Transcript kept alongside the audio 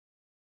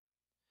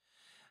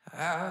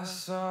I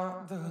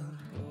sought the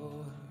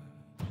Lord,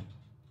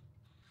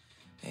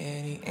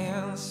 and He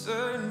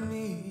answered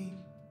me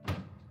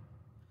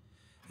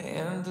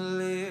and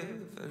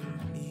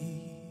delivered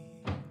me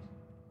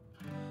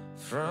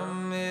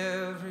from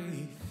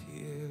every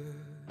fear.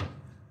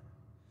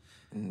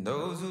 And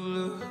those who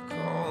look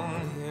on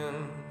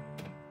Him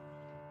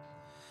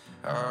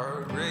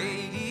are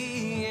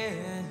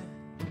radiant.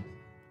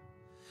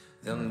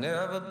 They'll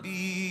never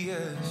be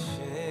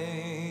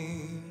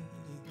ashamed.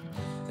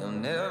 They'll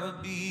never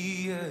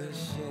be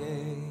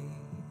ashamed.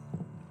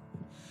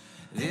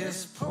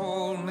 This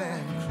poor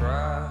man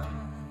cried,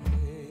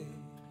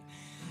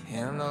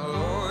 and the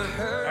Lord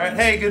heard. All right,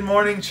 hey, good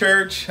morning,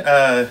 church.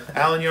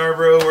 Alan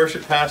Yarbrough,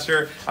 worship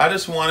pastor. I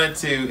just wanted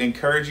to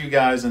encourage you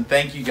guys and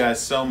thank you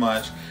guys so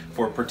much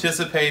for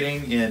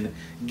participating in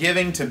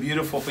giving to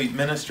Beautiful Feet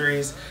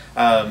Ministries.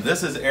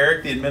 This is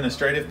Eric, the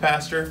administrative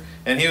pastor,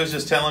 and he was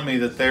just telling me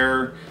that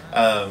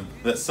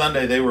that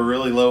Sunday they were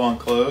really low on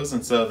clothes,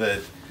 and so that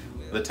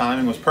the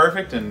timing was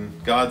perfect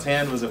and God's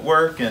hand was at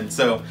work, and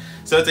so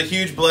it's a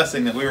huge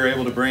blessing that we were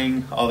able to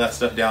bring all that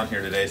stuff down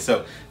here today.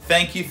 So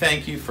thank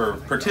you for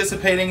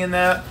participating in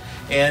that.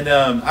 And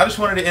I just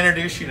wanted to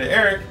introduce you to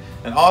Eric,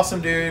 an awesome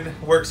dude,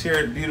 works here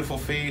at Beautiful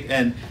Feet.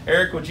 And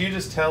Eric, would you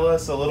just tell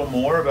us a little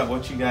more about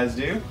what you guys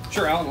do?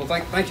 Sure, Alan. Well,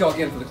 thank you all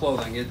again for the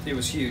clothing. It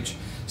was huge.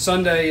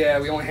 Sunday,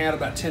 we only had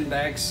about 10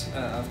 bags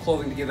of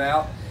clothing to give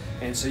out.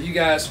 And so you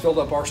guys filled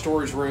up our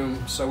storage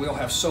room, so we'll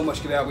have so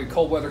much to give out. We have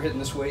cold weather hitting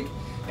this week,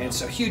 and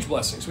so huge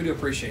blessings. We do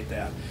appreciate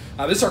that.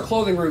 This is our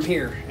clothing room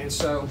here, and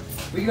so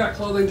we give out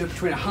clothing to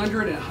between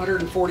 100 and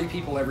 140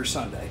 people every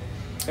Sunday.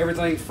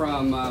 Everything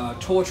from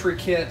toiletry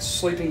kits,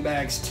 sleeping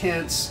bags,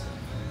 tents.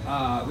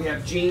 We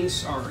have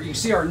jeans. You can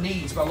see our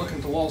needs by looking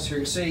at the walls here.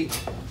 You can see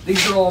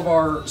these are all of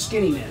our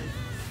skinny men.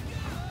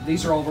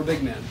 These are all of our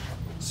big men.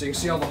 So you can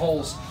see all the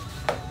holes,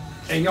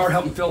 and y'all are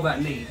helping fill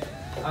that need.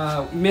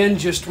 Men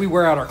we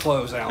wear out our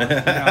clothes, Alan. You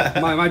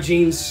know, my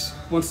jeans,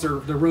 once they're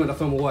ruined, I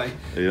throw them away.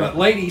 Yeah. But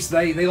ladies,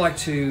 they like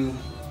to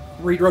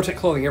rotate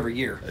clothing every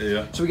year.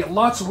 Yeah. So we get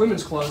lots of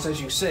women's clothes,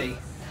 as you see,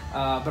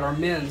 but our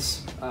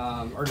men's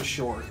are just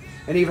short.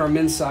 And even our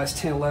men's size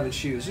 10, 11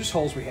 shoes, there's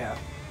holes we have.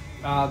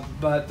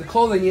 But the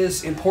clothing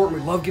is important.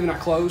 We love giving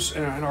out clothes,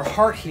 and our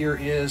heart here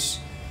is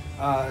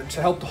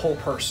to help the whole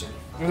person.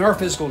 And there are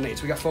physical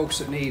needs. We got folks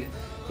that need,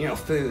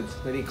 food,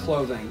 they need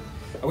clothing.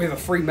 We have a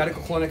free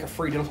medical clinic,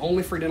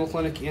 only free dental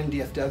clinic in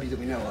DFW that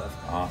we know of.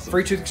 Awesome.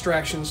 Free tooth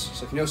extractions,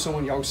 so if you know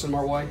someone, y'all can send them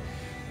our way.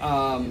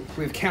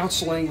 We have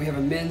counseling, we have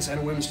a men's and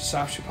a women's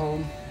discipleship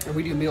home, and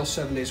we do meals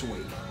 7 days a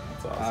week.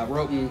 That's awesome. We're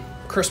open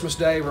Christmas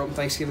Day, we're open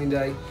Thanksgiving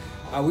Day.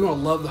 We want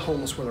to love the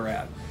homeless where they're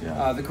at.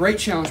 Yeah. The great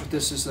challenge with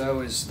this is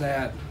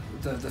that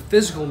the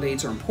physical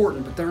needs are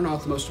important, but they're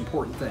not the most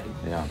important thing.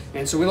 Yeah.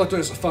 And so we looked at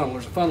it as a funnel.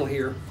 There's a funnel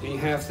here, and you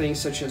have things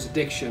such as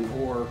addiction,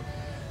 or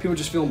people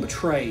just feeling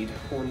betrayed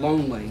or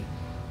lonely,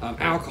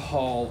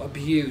 alcohol,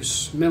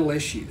 abuse, mental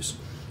issues.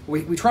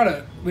 We don't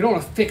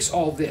want to fix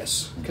all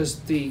this, because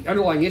the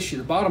underlying issue,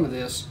 the bottom of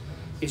this,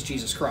 is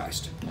Jesus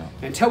Christ. Yeah.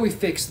 Until we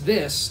fix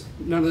this,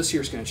 none of this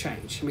here is going to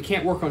change. And we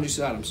can't work on just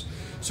items.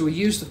 So we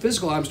use the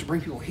physical items to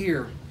bring people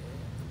here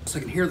so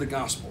they can hear the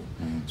gospel.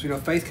 Mm-hmm. So we know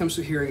faith comes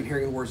through hearing, and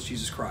hearing the words of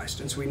Jesus Christ.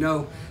 And so we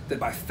know that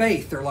by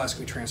faith, their lives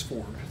can be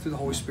transformed through the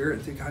Holy Spirit,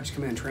 and through God just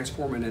come in and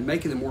transform them and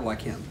making them more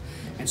like Him.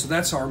 And so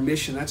that's our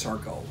mission, that's our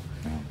goal.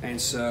 And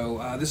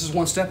so this is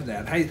one step of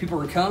that. Hey, people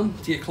are going to come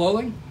to get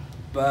clothing,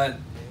 but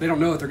they don't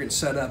know that they're getting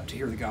set up to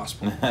hear the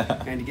gospel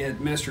and to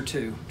get ministered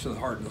to the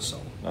heart and the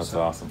soul. That's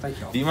awesome. Thank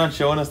you all. Do you mind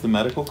showing us the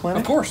medical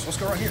clinic? Of course. Let's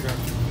go right here.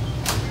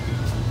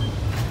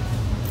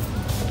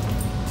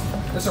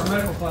 This is our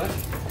medical clinic.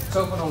 It's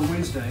open on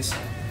Wednesdays.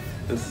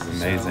 This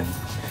is amazing.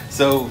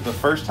 So the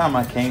first time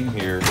I came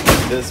here,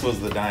 this was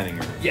the dining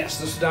room. Yes,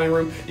 this is the dining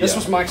room. This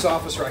was Mike's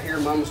office right here.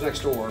 Mine was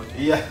next door.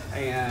 Yeah.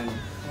 And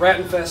rat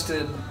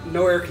infested,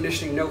 no air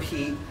conditioning, no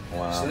heat.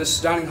 Wow. So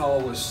this dining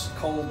hall was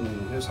cold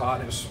and it was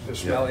hot. It was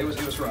smelly. It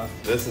was rough.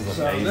 This is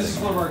amazing. So this is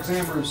one of our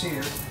exam rooms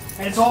here,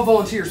 and it's all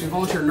volunteers. We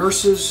volunteer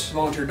nurses,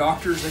 volunteer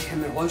doctors. They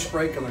come in lunch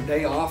break on their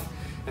day off,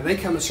 and they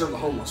come and serve the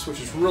homeless,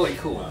 which is really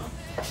cool.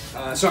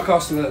 Wow. It's not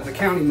costing the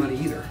county money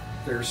either.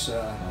 That's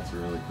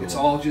really cool. It's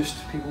all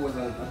just people with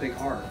a big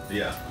heart.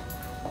 Yeah.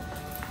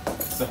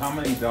 So how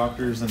many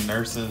doctors and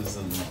nurses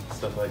and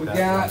stuff like that? We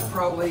got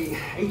probably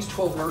 8 to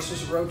 12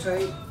 nurses that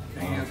rotate,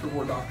 and 3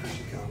 more doctors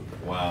that come.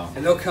 Wow.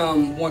 And they'll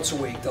come once a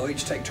week. They'll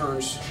each take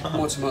turns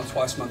once a month,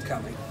 twice a month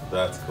coming.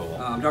 That's cool.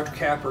 Dr.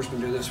 Capper's been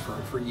doing this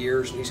for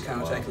years, and he's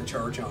kind of taking the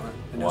charge on it,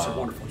 and does a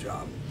wonderful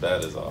job.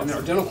 That is awesome. And then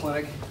our dental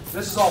clinic,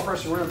 this is all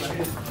pressure room right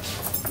here.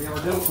 We have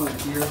our dental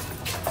clinic here,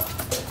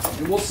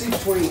 and we'll see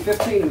between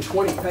 15 and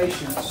 20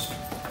 patients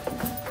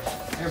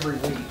every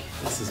week.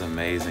 This is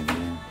amazing,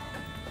 man.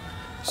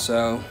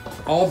 So,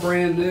 all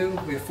brand new.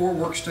 We have 4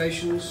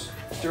 workstations,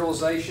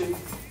 sterilization.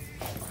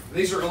 A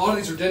lot of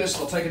these are dentists.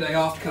 They'll take a day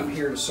off to come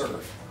here to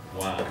serve.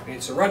 Wow.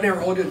 And so right now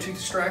we're only doing tooth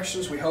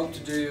extractions. We hope to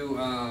do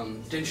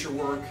denture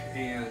work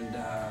and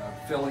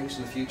fillings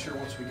in the future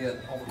once we get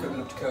all the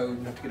equipment up to code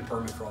and have to get a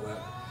permit for all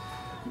that.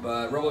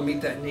 but we're able to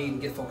meet that need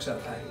and get folks out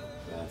of pain.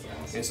 That's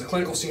awesome. And so the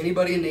clinic will see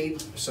anybody in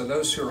need. So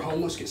those who are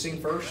homeless get seen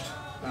first.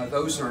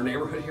 Those in our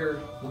neighborhood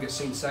here will get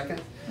seen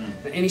second.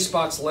 And any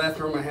spots left,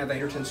 we're going to have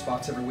 8 or 10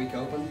 spots every week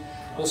open.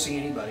 We'll see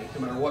anybody,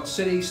 no matter what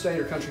city, state,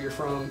 or country you're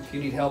from. If you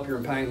need help, you're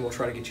in pain, we'll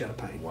try to get you out of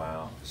pain.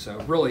 Wow. So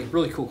really,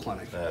 really cool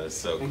clinic. That is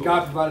so cool. And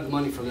God provided the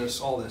money for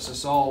this, all this.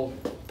 It's all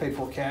paid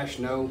for cash,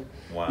 no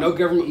Wow. no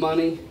government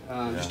money,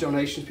 just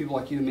donations, people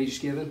like you and me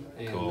just giving.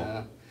 And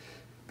Cool.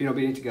 being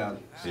obedient to God.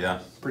 Yeah.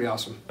 Pretty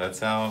awesome. That's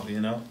how,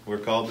 we're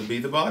called to be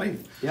the body.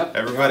 Yep.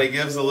 Everybody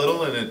gives a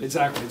little and it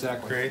Exactly.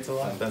 creates a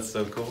lot. That's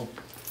so cool.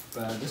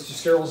 This is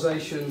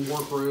sterilization,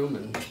 workroom,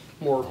 and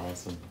more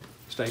Awesome.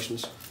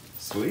 stations.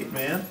 Sweet,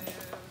 man.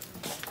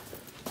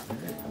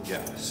 Yeah.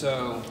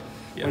 So,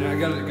 Yeah.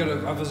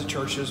 when I visit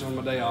churches on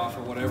my day off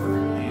or whatever,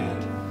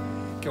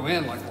 and go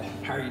in like, well,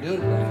 how are you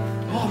doing today?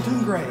 Oh, I'm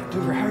doing great.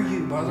 How are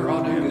you, brother?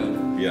 All doing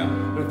good. Yeah.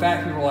 But in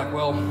fact, people are like,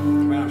 well,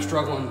 man, I'm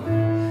struggling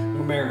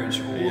with marriage,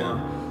 or Yeah.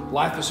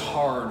 life is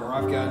hard, or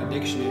I've got an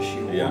addiction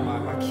issue, or Yeah.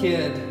 my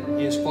kid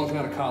is flunking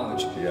out of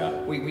college. Yeah.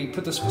 We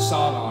put this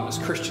facade on, this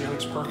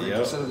Christianity's perfect, Yep.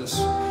 instead of this,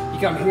 you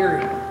come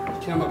here,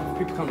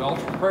 people come to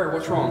altar for prayer,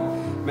 what's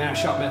wrong? Man, I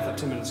shot meth up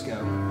 10 minutes ago,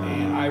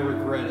 and I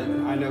regret it.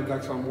 I know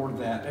God's on more to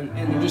that, and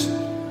they're just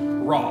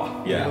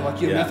raw. Yeah.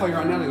 Like, you have Yeah. meth on you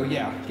right now, they go,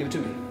 yeah, give it to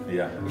me.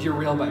 Yeah. If you're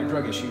real about your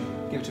drug issue,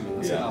 give it to me.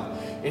 Let's Yeah. go.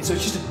 And so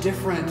it's just a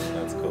different,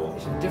 That's cool.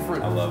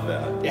 different. I love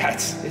that. Yeah,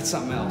 it's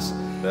something else.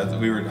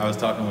 I was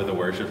talking with the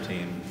worship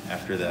team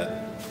after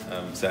that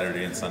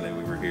Saturday and Sunday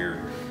we were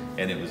here,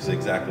 and it was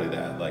exactly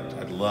that. Like,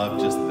 I love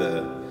just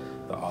the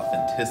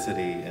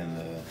authenticity and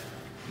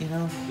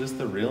just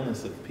the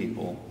realness of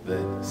people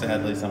that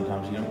sadly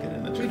sometimes you don't get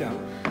in the church. We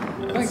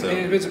don't. And I so-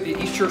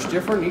 think each church's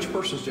different, each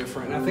person's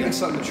different. And I think it's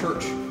something the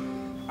church,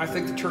 I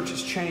think the church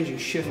is changing,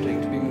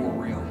 shifting to be more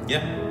real. Yeah.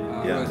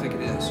 I Yeah. really think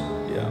it is.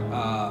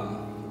 Yeah.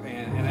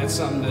 And that's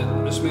something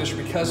that this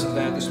ministry, because of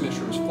that, this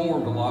ministry was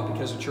formed a lot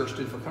because the church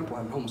didn't feel comfortable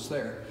having homeless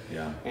there.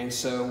 Yeah. And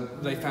so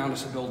they found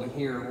us a building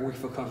here where we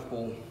feel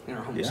comfortable in our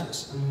Yeah.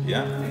 homelessness.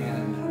 Yeah.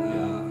 And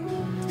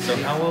So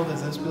how old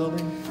is this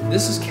building?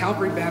 this is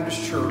Calvary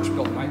Baptist Church,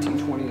 built in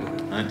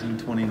 1929.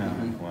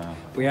 1929. Wow.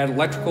 We had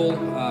electrical,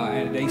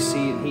 added AC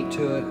and heat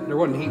to it. There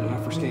wasn't heat when I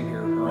first came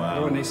here. Wow.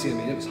 There wasn't AC,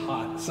 it was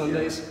hot.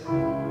 Sundays,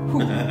 whew,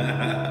 we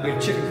had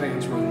chicken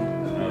fans running.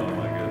 Oh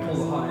my goodness.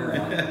 Pull the hot air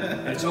out.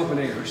 And it's open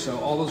air, so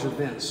all those are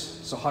vents,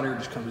 so hot air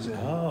just comes in.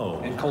 Oh.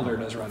 And cold air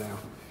does right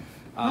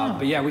now.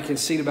 But yeah, we can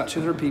seat about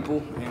 200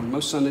 people, and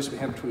most Sundays we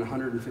have between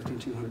 150 and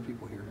 200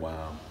 people here.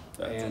 Wow.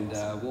 That's And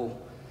awesome.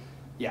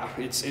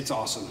 it's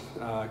awesome.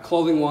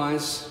 Clothing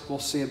wise, we'll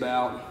see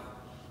about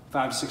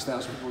 5,000 to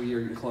 6,000 people a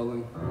year getting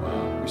clothing.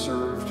 We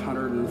served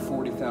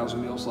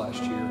 140,000 meals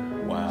last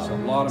year. Wow. So a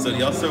lot of So meals.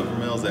 y'all serve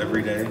meals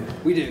every day?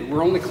 We do.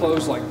 We're only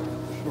closed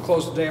we're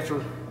closed the day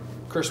after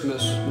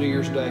Christmas, New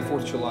Year's Day,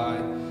 4th of July,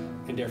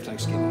 and day after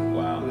Thanksgiving.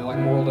 Wow. And then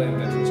Memorial Day and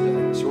Veterans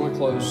Day. So we're only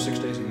closed 6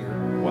 days a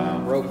year.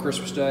 Wow. We're open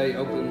Christmas Day,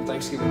 open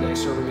Thanksgiving Day,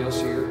 serving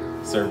meals here.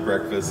 Serve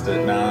breakfast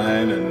at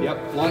 9 and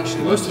Yep, lunch.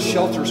 Most of the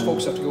shelters,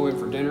 folks have to go in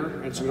for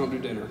dinner, and so we don't do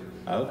dinner.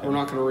 Okay. We're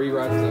not going to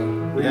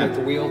remake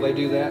the wheel. They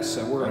do that,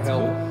 so we're going to That's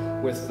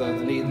help with the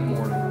need in the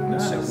morning.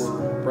 Nice. So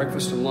we're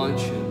breakfast and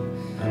lunch,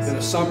 and in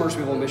the summers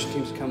we have mission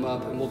teams come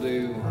up, and we'll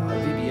do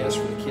VBS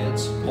for the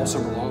kids all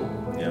summer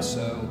long. Yeah. And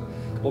so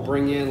we'll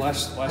bring in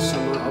last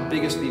summer our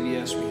biggest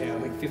VBS we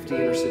had, like 50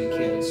 inner city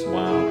kids.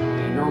 Wow.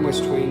 And normally it's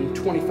between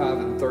 25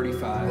 and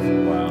 35.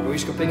 Wow. And we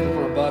just go pick them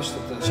up on a bus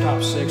at the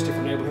stop 6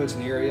 different neighborhoods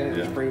in the area and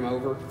just bring them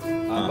over.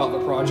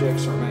 Butler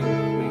Project's our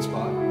main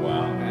spot.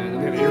 Wow. And then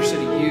we have an inner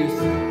city youth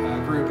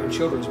group and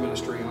children's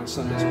ministry on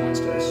Sundays and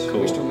Wednesdays.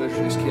 Cool. We still minister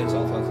to these kids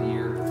all throughout the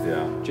year.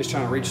 Yeah. Just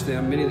trying to reach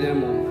them. Many of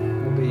them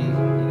will be,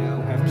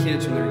 have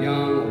kids when they're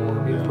young or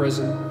be in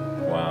prison.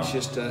 Wow. It's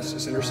just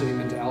this inner city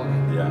mentality.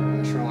 Yeah.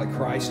 Trying to let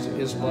Christ and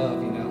His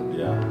love,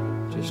 Yeah.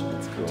 just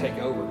cool. take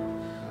over.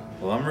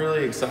 Well, I'm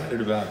really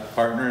excited about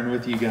partnering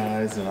with you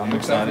guys, and I'm I'm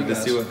excited excited to for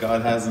you see guys. what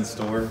God has in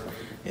store,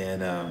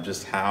 and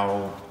just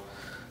how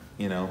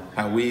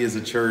we as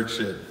a church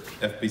at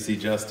FBC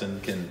Justin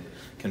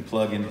can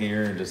plug in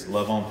here and just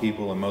love on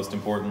people, and most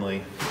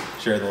importantly,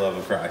 share the love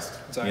of Christ.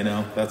 Exactly.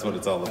 That's what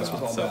it's all about. That's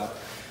what it's all So, about.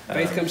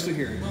 Faith comes through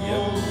hearing.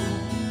 Yep.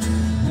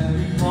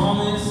 Every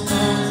promise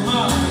comes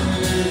my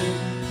way,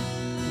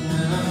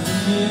 and I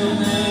feel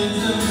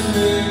names and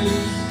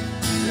grace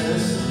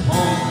rest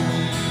upon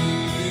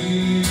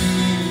me.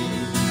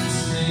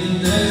 Staying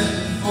there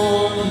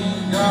before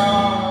you,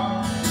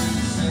 God,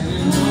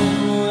 singing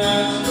Lord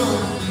at your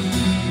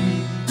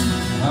feet.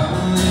 I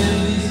will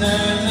lift these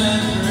hands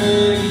and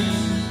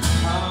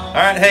praise. All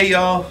right, hey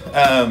y'all.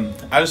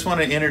 I just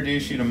want to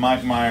introduce you to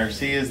Mike Myers.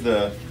 He is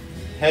the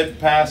head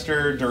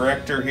pastor,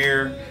 director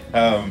here.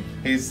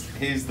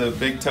 He's the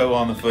big toe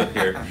on the foot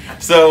here.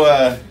 So,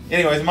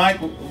 anyways, Mike,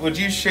 would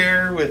you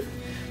share with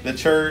the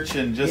church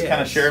and just kind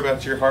of share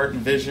about your heart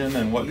and vision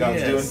and what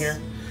God's doing here?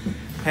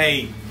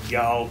 Hey,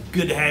 y'all,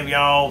 good to have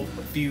y'all. A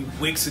few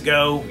weeks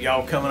ago,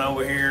 y'all coming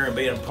over here and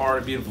being a part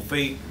of Beautiful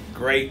Feet.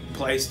 great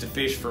place to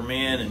fish for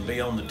men and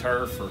be on the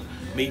turf for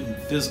meeting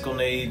physical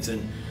needs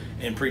and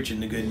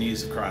preaching the good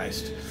news of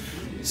Christ.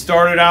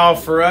 Started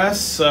off for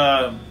us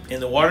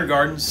in the water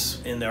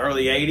gardens in the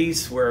early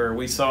 80s, where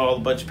we saw a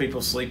bunch of people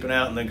sleeping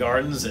out in the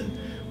gardens, and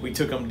we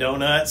took them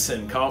donuts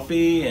and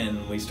coffee,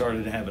 and we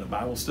started having a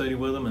Bible study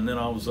with them, and then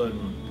all of a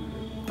sudden,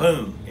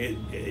 boom,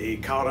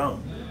 it caught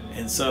on.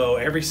 And so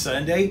every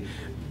Sunday,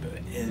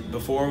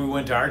 before we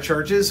went to our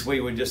churches, we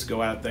would just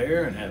go out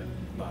there and have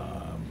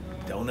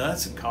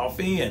donuts and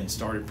coffee and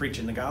started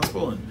preaching the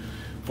gospel. And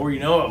before you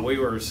know it, we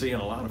were seeing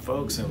a lot of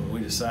folks, and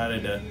we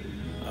decided to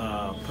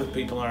put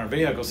people in our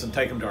vehicles and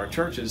take them to our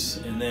churches.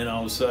 And then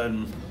all of a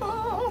sudden,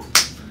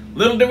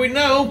 little did we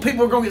know,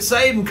 people were going to get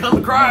saved and come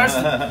to Christ.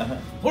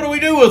 What do we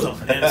do with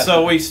them? And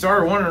so we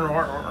started wondering,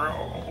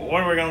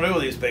 what are we going to do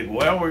with these people?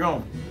 Well, we're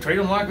going to treat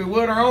them like we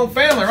would our own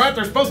family, right?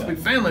 They're supposed to be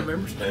family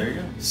members. There you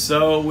go.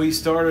 So we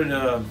started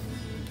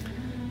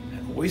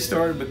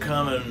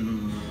becoming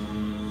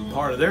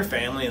part of their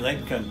family, and they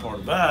became part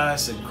of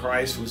us, and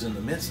Christ was in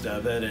the midst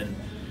of it. And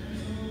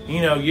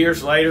you know,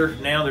 years later,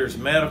 now there's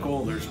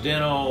medical, there's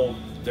dental,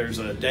 there's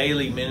a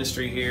daily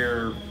ministry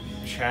here,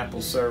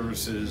 chapel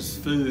services,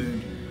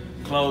 food,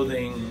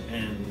 clothing,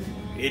 and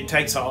it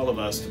takes all of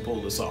us to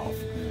pull this off.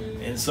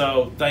 And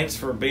so thanks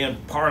for being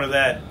part of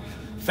that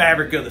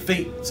fabric of the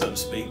feet, so to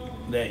speak,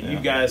 that you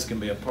guys can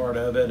be a part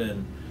of it.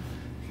 And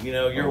you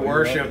know, your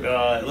worship,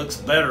 it looks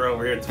better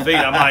over here at the feet.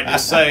 I might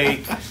just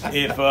say,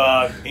 if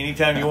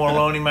anytime you want to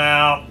loan him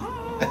out,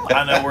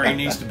 I know where he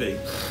needs to be.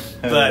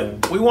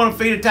 But we want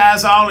to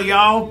feetitize all of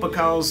y'all,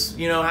 because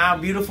you know how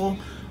beautiful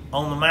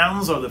on the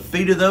mountains are the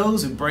feet of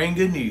those who bring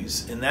good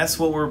news. And that's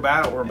what we're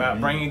about. We're about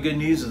bringing good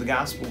news of the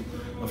gospel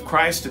of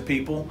Christ to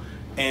people.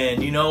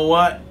 And you know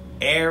what?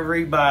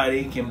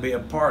 Everybody can be a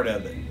part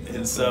of it.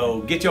 And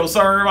so get your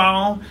serve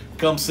on.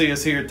 Come see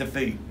us here at the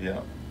feet.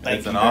 Yeah. Thank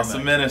It's you an very awesome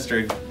much.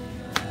 ministry.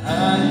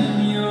 I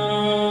am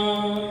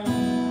yours,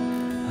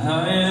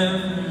 I am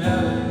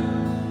heaven,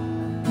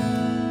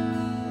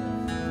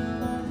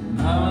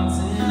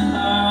 mountain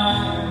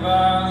high,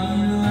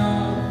 valley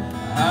low,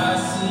 I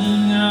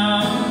sing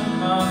out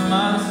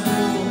my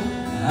soul.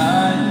 I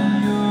am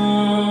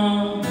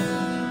yours,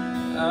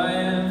 I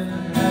am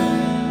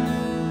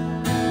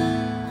heaven.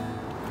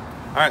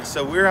 All right,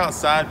 so we're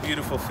outside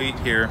Beautiful Feet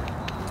here,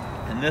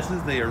 and this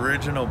is the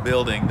original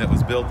building that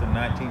was built in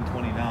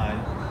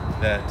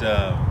 1929 that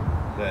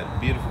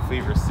Beautiful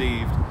Feet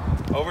received.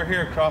 Over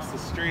here across the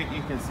street,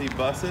 you can see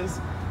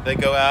buses. They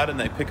go out and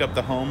they pick up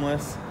the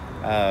homeless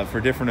for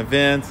different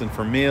events and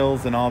for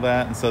meals and all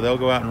that. And so they'll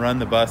go out and run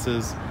the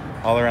buses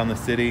all around the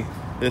city.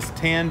 This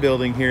tan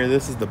building here,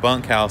 this is the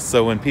bunkhouse.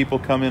 So when people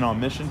come in on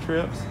mission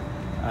trips,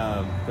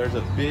 there's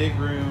a big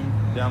room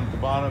down at the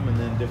bottom and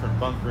then different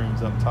bunk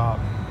rooms up top.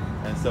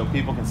 And so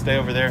people can stay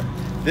over there.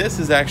 This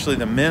is actually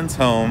the men's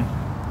home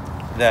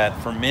that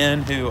for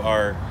men who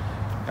are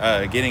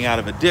getting out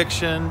of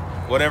addiction,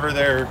 whatever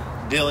they're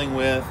dealing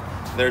with,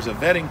 there's a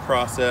vetting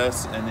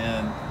process, and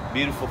then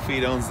Beautiful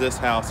Feet owns this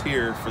house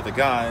here for the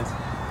guys.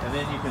 And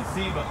then you can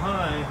see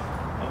behind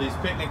all these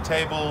picnic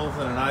tables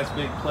and a nice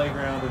big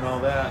playground and all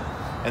that.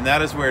 And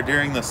that is where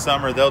during the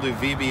summer they'll do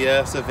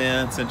VBS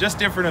events and just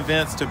different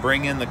events to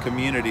bring in the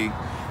community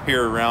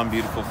here around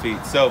Beautiful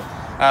Feet. So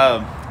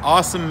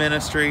awesome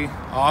ministry,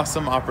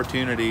 awesome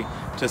opportunity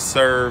to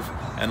serve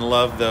and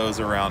love those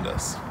around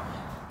us.